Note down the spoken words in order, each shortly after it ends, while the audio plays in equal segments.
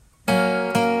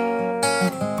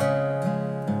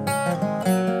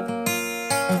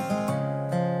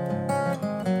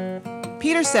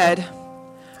Peter said,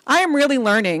 I am really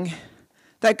learning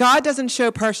that God doesn't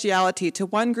show partiality to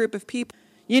one group of people.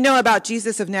 You know about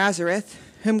Jesus of Nazareth,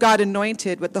 whom God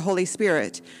anointed with the Holy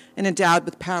Spirit and endowed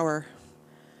with power.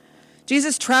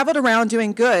 Jesus traveled around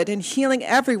doing good and healing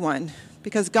everyone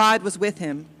because God was with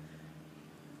him.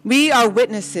 We are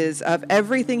witnesses of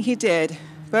everything he did,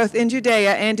 both in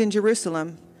Judea and in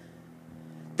Jerusalem.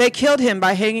 They killed him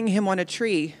by hanging him on a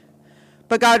tree,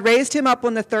 but God raised him up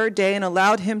on the third day and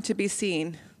allowed him to be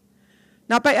seen,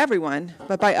 not by everyone,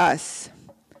 but by us.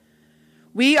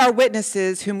 We are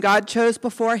witnesses whom God chose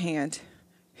beforehand,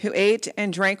 who ate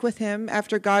and drank with him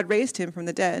after God raised him from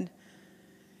the dead.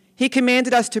 He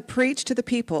commanded us to preach to the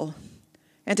people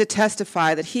and to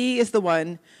testify that he is the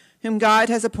one whom God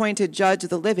has appointed judge of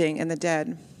the living and the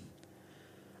dead.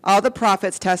 All the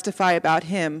prophets testify about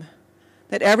him,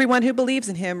 that everyone who believes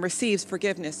in him receives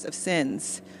forgiveness of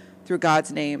sins through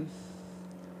God's name.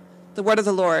 The word of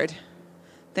the Lord.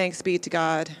 Thanks be to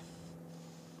God.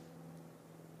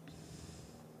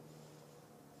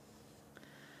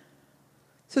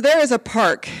 So there is a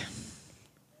park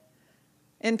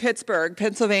in Pittsburgh,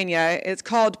 Pennsylvania. It's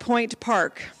called Point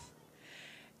Park.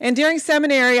 And during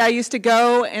seminary, I used to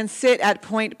go and sit at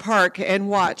Point Park and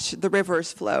watch the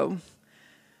rivers flow.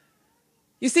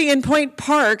 You see, in Point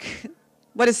Park,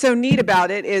 what is so neat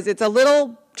about it is it's a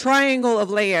little triangle of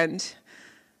land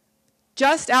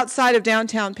just outside of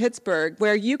downtown Pittsburgh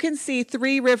where you can see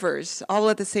 3 rivers all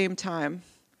at the same time.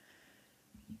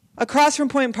 Across from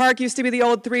Point Park used to be the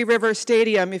old Three Rivers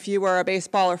Stadium if you were a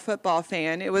baseball or football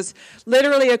fan. It was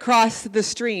literally across the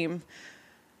stream.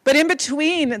 But in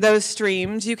between those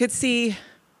streams, you could see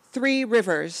 3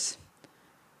 rivers.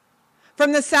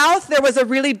 From the south, there was a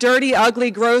really dirty,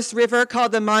 ugly, gross river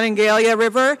called the Monongalia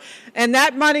River. And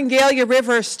that Monongalia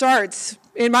River starts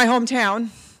in my hometown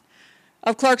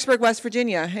of Clarksburg, West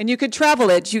Virginia. And you could travel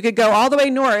it. You could go all the way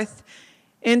north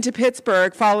into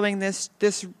Pittsburgh following this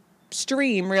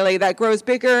stream, really, that grows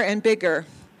bigger and bigger.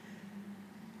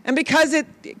 And because it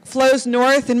flows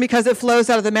north and because it flows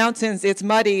out of the mountains, it's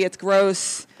muddy, it's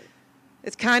gross,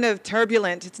 it's kind of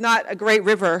turbulent. It's not a great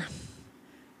river.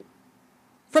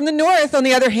 From the north, on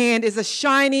the other hand, is a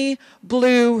shiny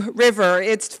blue river.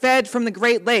 It's fed from the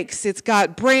Great Lakes. It's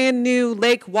got brand new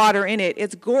lake water in it.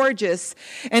 It's gorgeous,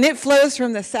 and it flows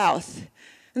from the south.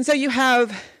 And so you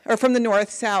have, or from the north,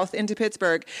 south into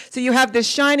Pittsburgh. So you have this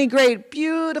shiny, great,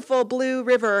 beautiful blue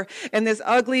river and this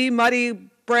ugly, muddy,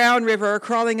 brown river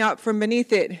crawling up from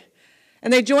beneath it.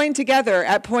 And they join together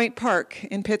at Point Park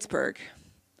in Pittsburgh.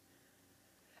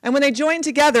 And when they join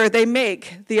together, they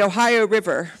make the Ohio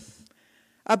River,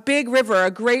 a big river,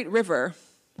 a great river.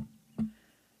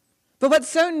 But what's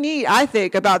so neat, I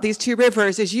think, about these 2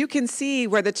 rivers is you can see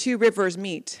where the 2 rivers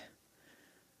meet,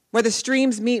 where the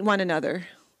streams meet one another.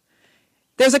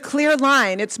 There's a clear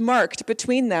line, it's marked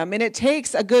between them, and it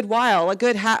takes a good while, a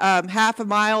good half a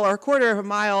mile or a quarter of a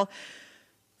mile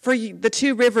for the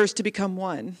 2 rivers to become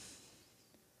one.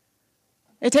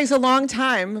 It takes a long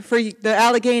time for the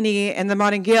Allegheny and the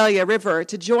Monongalia River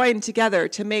to join together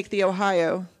to make the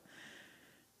Ohio.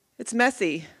 It's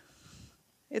messy.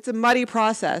 It's a muddy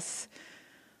process.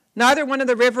 Neither one of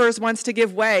the rivers wants to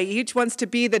give way. Each wants to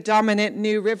be the dominant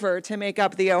new river to make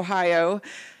up the Ohio,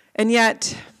 and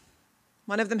yet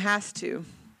one of them has to.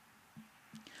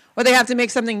 Or they have to make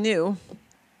something new.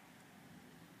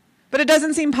 But it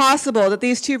doesn't seem possible that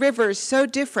these 2 rivers, so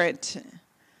different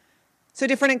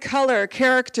in color,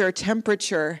 character,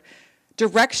 temperature,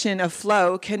 direction of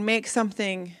flow, can make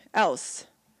something else,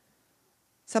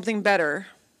 something better.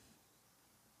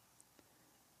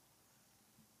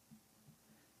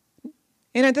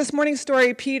 In this morning's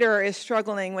story, Peter is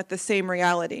struggling with the same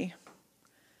reality.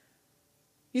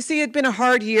 You see, it had been a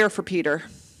hard year for Peter.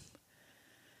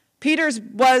 Peter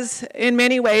was, in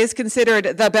many ways,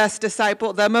 considered the best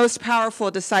disciple, the most powerful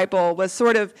disciple, was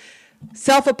sort of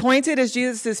self-appointed as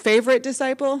Jesus' favorite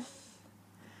disciple.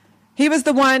 He was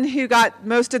the one who got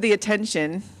most of the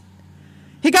attention.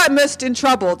 He got most in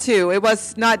trouble, too. It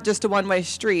was not just a one-way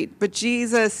street, but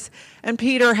Jesus and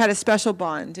Peter had a special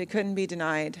bond. It couldn't be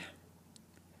denied.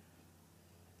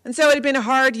 And so it had been a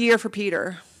hard year for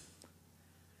Peter.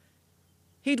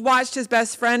 He'd watched his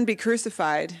best friend be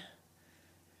crucified.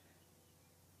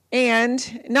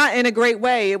 And not in a great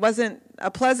way. It wasn't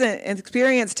a pleasant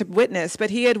experience to witness,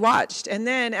 but he had watched. And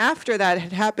then after that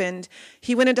had happened,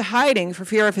 he went into hiding for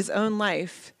fear of his own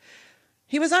life.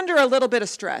 He was under a little bit of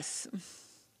stress.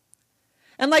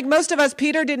 And like most of us,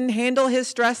 Peter didn't handle his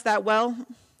stress that well.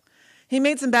 He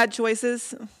made some bad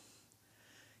choices.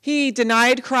 He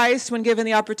denied Christ when given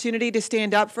the opportunity to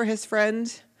stand up for his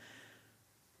friend.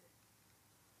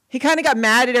 He kind of got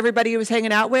mad at everybody he was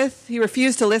hanging out with. He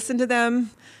refused to listen to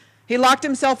them. He locked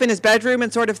himself in his bedroom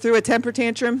and sort of threw a temper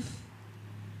tantrum.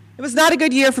 It was not a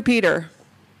good year for Peter.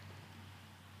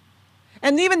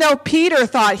 And even though Peter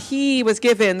thought he was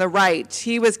given the right,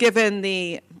 he was given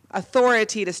the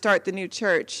authority to start the new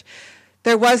church,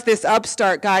 there was this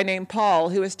upstart guy named Paul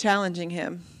who was challenging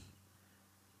him.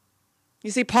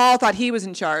 You see, Paul thought he was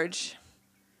in charge.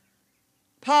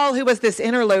 Paul, who was this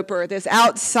interloper, this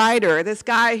outsider, this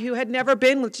guy who had never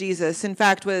been with Jesus, in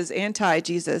fact, was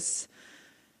anti-Jesus.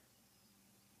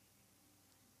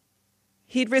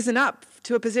 He'd risen up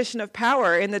to a position of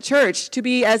power in the church to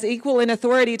be as equal in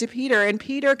authority to Peter, and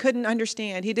Peter couldn't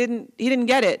understand. He didn't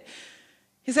get it.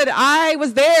 He said, I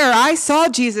was there. I saw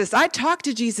Jesus. I talked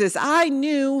to Jesus. I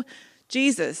knew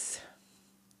Jesus.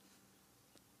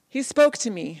 He spoke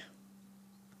to me.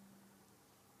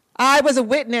 I was a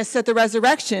witness at the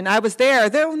resurrection. I was there.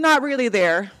 They're not really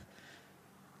there.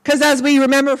 Because as we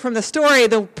remember from the story,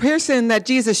 the person that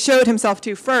Jesus showed himself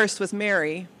to first was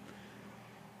Mary.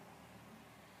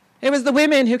 It was the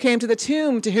women who came to the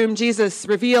tomb to whom Jesus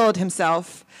revealed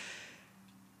himself.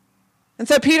 And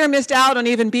so Peter missed out on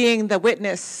even being the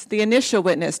witness, the initial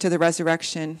witness to the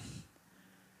resurrection.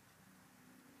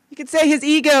 You could say his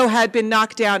ego had been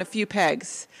knocked down a few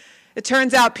pegs. It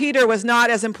turns out Peter was not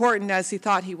as important as he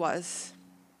thought he was.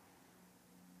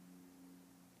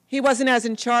 He wasn't as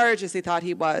in charge as he thought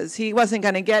he was. He wasn't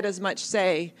going to get as much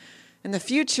say in the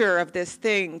future of this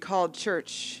thing called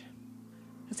church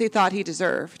as he thought he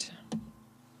deserved.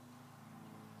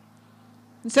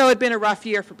 And so it had been a rough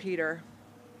year for Peter.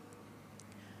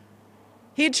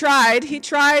 He tried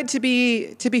to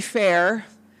be fair,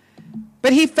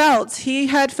 but he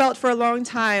had felt for a long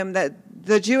time that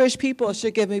the Jewish people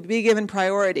should be given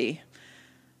priority.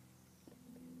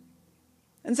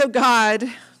 And so God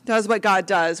does what God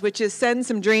does, which is send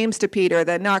some dreams to Peter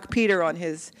that knock Peter on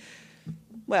his,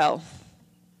 off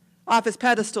his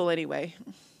pedestal anyway.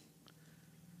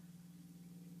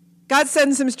 God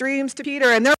sends some dreams to Peter,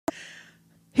 and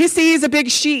he sees a big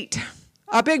sheet,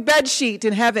 a big bed sheet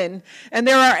in heaven, and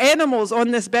there are animals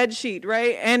on this bed sheet,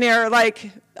 right? And they're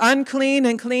like unclean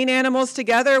and clean animals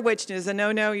together, which is a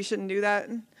no-no. You shouldn't do that.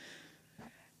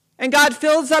 And God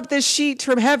fills up this sheet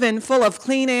from heaven full of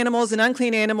clean animals and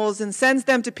unclean animals and sends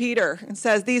them to Peter and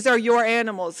says, these are your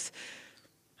animals.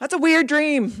 That's a weird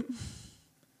dream.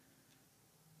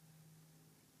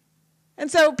 And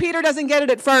so Peter doesn't get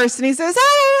it at first, and he says,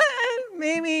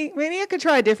 maybe I could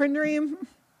try a different dream.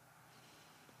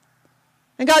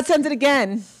 And God sends it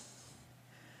again.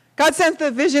 God sends the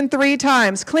vision 3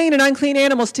 times, clean and unclean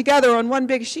animals together on one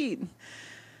big sheet.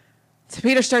 So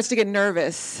Peter starts to get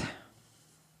nervous.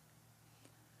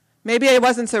 Maybe I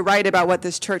wasn't so right about what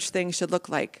this church thing should look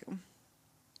like.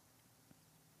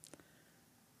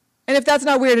 And if that's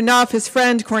not weird enough, his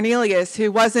friend Cornelius,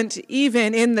 who wasn't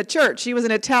even in the church, he was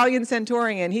an Italian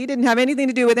centurion, he didn't have anything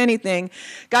to do with anything,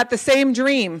 got the same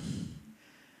dream.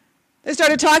 They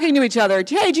started talking to each other. Hey,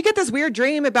 did you get this weird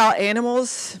dream about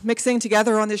animals mixing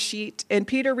together on this sheet? And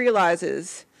Peter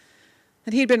realizes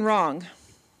that he'd been wrong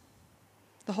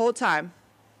the whole time.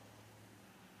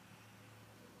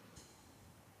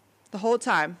 The whole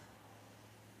time.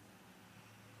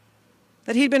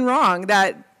 That he'd been wrong,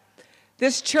 that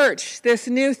this church, this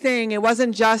new thing, it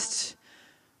wasn't just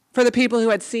for the people who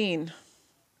had seen.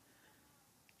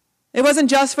 It wasn't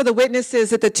just for the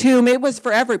witnesses at the tomb, it was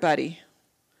for everybody.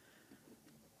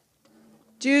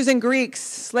 Jews and Greeks,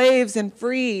 slaves and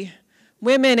free,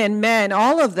 women and men,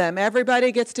 all of them,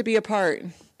 everybody gets to be a part.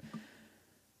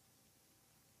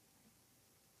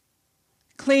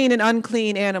 Clean and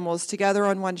unclean animals together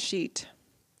on one sheet.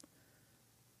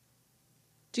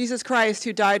 Jesus Christ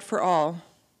who died for all.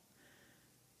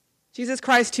 Jesus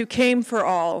Christ who came for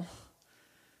all.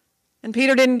 And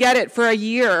Peter didn't get it for a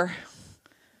year.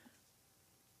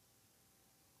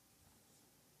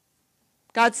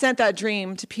 God sent that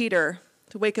dream to Peter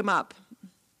to wake him up.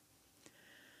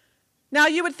 Now,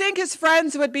 you would think his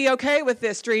friends would be okay with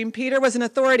this dream. Peter was an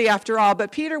authority after all,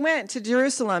 but Peter went to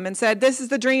Jerusalem and said, this is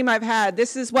the dream I've had.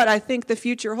 This is what I think the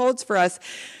future holds for us.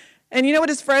 And you know what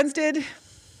his friends did?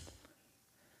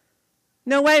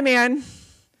 No way, man.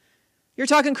 You're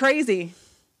talking crazy.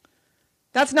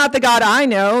 That's not the God I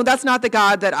know. That's not the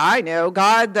God that I know.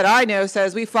 God that I know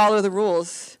says we follow the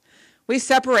rules. We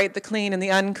separate the clean and the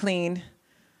unclean.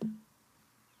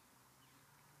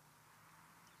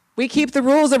 We keep the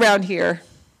rules around here.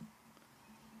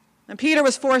 And Peter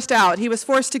was forced out. He was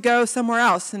forced to go somewhere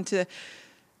else and to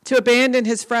abandon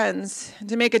his friends and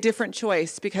to make a different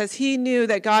choice because he knew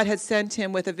that God had sent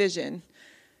him with a vision.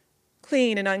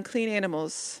 Clean and unclean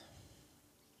animals.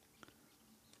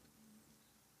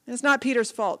 It's not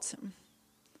Peter's fault.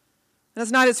 That's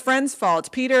not his friend's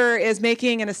fault. Peter is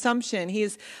making an assumption.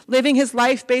 He's living his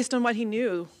life based on what he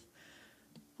knew,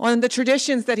 on the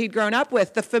traditions that he'd grown up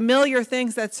with, the familiar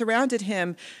things that surrounded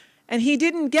him. And he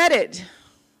didn't get it.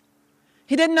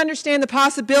 He didn't understand the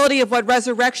possibility of what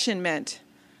resurrection meant.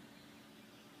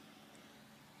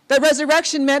 That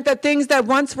resurrection meant that things that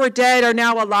once were dead are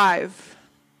now alive.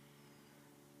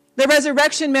 The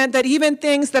resurrection meant that even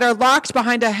things that are locked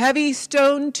behind a heavy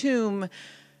stone tomb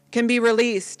can be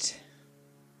released.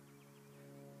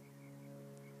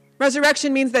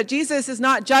 Resurrection means that Jesus is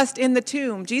not just in the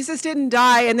tomb. Jesus didn't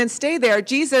die and then stay there.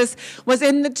 Jesus was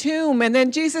in the tomb, and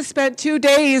then Jesus spent 2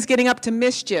 days getting up to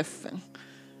mischief,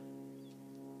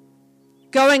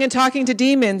 going and talking to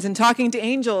demons and talking to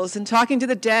angels and talking to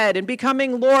the dead and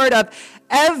becoming Lord of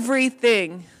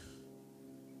everything.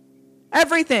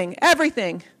 Everything,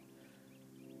 everything.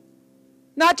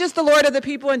 Not just the Lord of the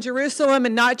people in Jerusalem,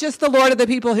 and not just the Lord of the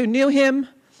people who knew him,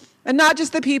 and not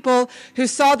just the people who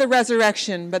saw the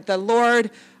resurrection, but the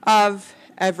Lord of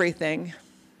everything.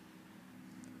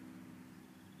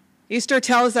 Easter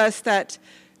tells us that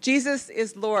Jesus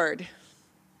is Lord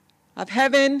of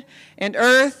heaven and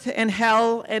earth and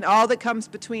hell and all that comes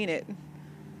between it.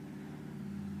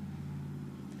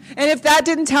 And if that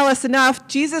didn't tell us enough,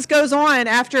 Jesus goes on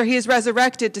after he is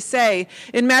resurrected to say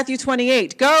in Matthew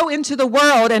 28, "Go into the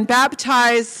world and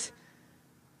baptize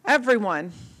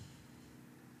everyone."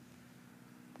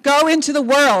 Go into the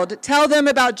world. Tell them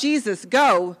about Jesus.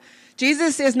 Go.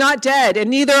 Jesus is not dead, and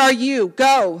neither are you.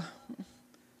 Go.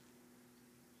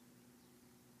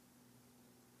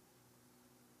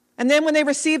 And then when they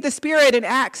receive the Spirit in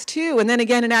Acts 2, and then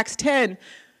again in Acts 10,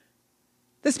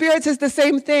 the Spirit says the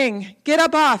same thing. Get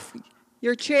up off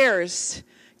your chairs.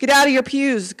 Get out of your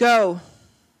pews. Go.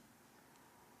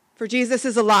 For Jesus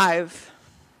is alive.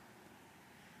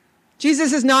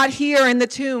 Jesus is not here in the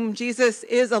tomb. Jesus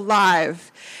is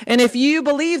alive. And if you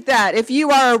believe that, if you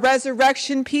are a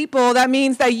resurrection people, that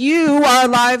means that you are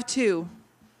alive too.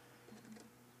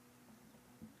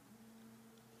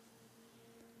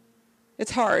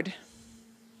 It's hard.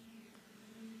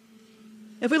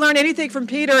 If we learn anything from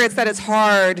Peter, it's that it's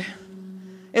hard.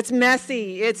 It's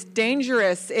messy. It's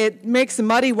dangerous. It makes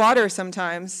muddy water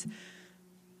sometimes.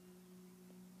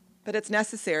 But it's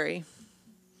necessary.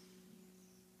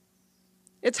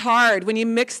 It's hard when you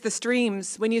mix the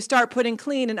streams, when you start putting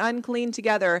clean and unclean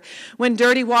together. When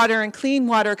dirty water and clean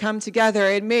water come together,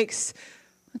 it makes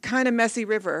a kind of messy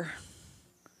river.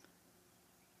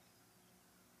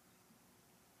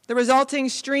 The resulting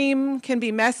stream can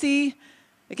be messy,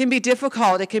 it can be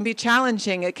difficult, it can be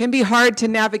challenging, it can be hard to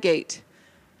navigate.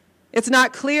 It's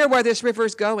not clear where this river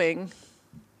is going.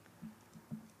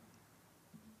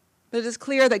 But it is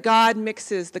clear that God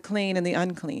mixes the clean and the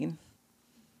unclean.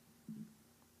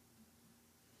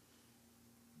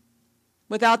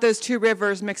 Without those two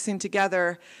rivers mixing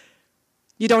together,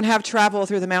 you don't have travel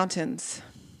through the mountains.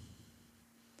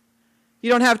 You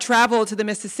don't have travel to the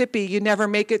Mississippi. You never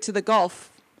make it to the Gulf.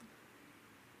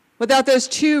 Without those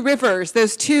two rivers,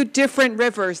 those two different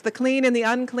rivers, the clean and the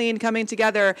unclean coming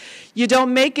together, you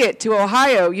don't make it to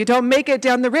Ohio. You don't make it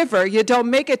down the river. You don't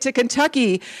make it to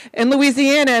Kentucky and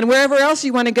Louisiana and wherever else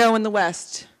you want to go in the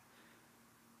West.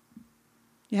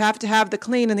 You have to have the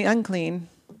clean and the unclean.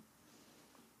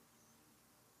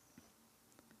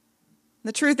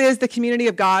 The truth is, the community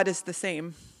of God is the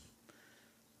same.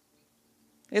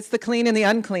 It's the clean and the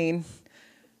unclean.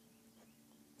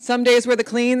 Some days we're the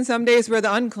clean, some days we're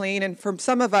the unclean, and for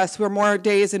some of us, we're more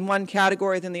days in one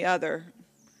category than the other.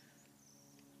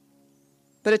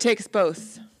 But it takes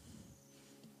both.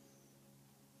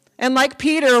 And like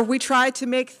Peter, we try to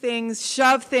make things,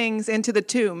 shove things into the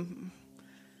tomb.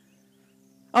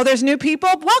 Oh, there's new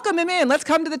people? Welcome him in. Let's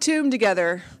come to the tomb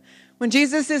together. When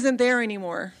Jesus isn't there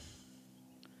anymore.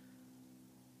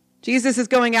 Jesus is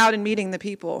going out and meeting the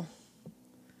people.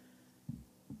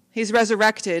 He's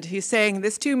resurrected. He's saying,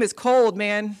 this tomb is cold,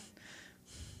 man.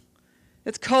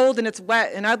 It's cold and it's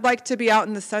wet, and I'd like to be out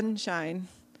in the sunshine.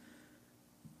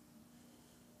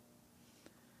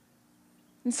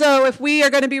 And so if we are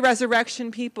going to be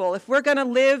resurrection people, if we're going to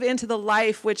live into the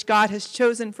life which God has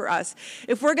chosen for us,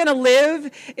 if we're going to live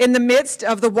in the midst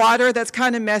of the water that's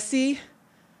kind of messy,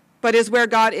 but is where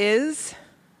God is,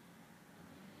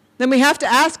 then we have to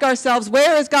ask ourselves,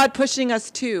 where is God pushing us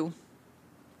to?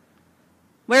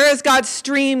 Where is God's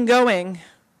stream going?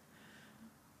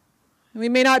 We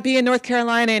may not be in North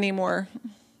Carolina anymore.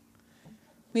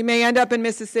 We may end up in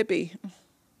Mississippi.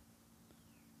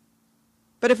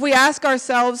 But if we ask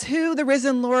ourselves who the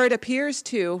risen Lord appears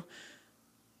to,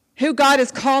 who God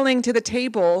is calling to the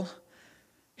table,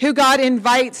 who God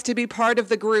invites to be part of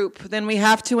the group, then we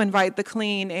have to invite the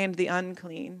clean and the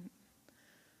unclean,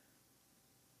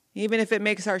 even if it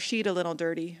makes our sheet a little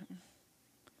dirty.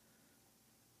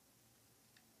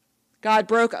 God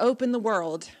broke open the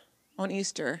world on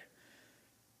Easter.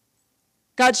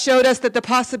 God showed us that the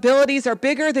possibilities are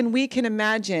bigger than we can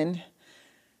imagine,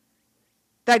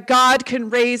 that God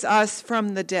can raise us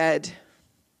from the dead.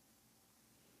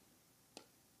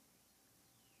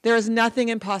 There is nothing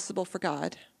impossible for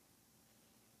God.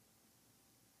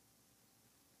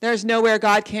 There's nowhere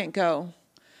God can't go.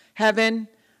 Heaven,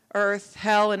 earth,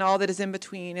 hell, and all that is in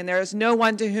between. And there is no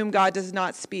one to whom God does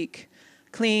not speak,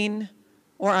 clean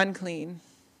or unclean.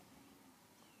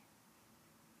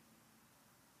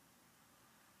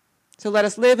 So let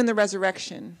us live in the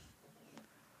resurrection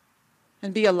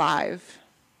and be alive.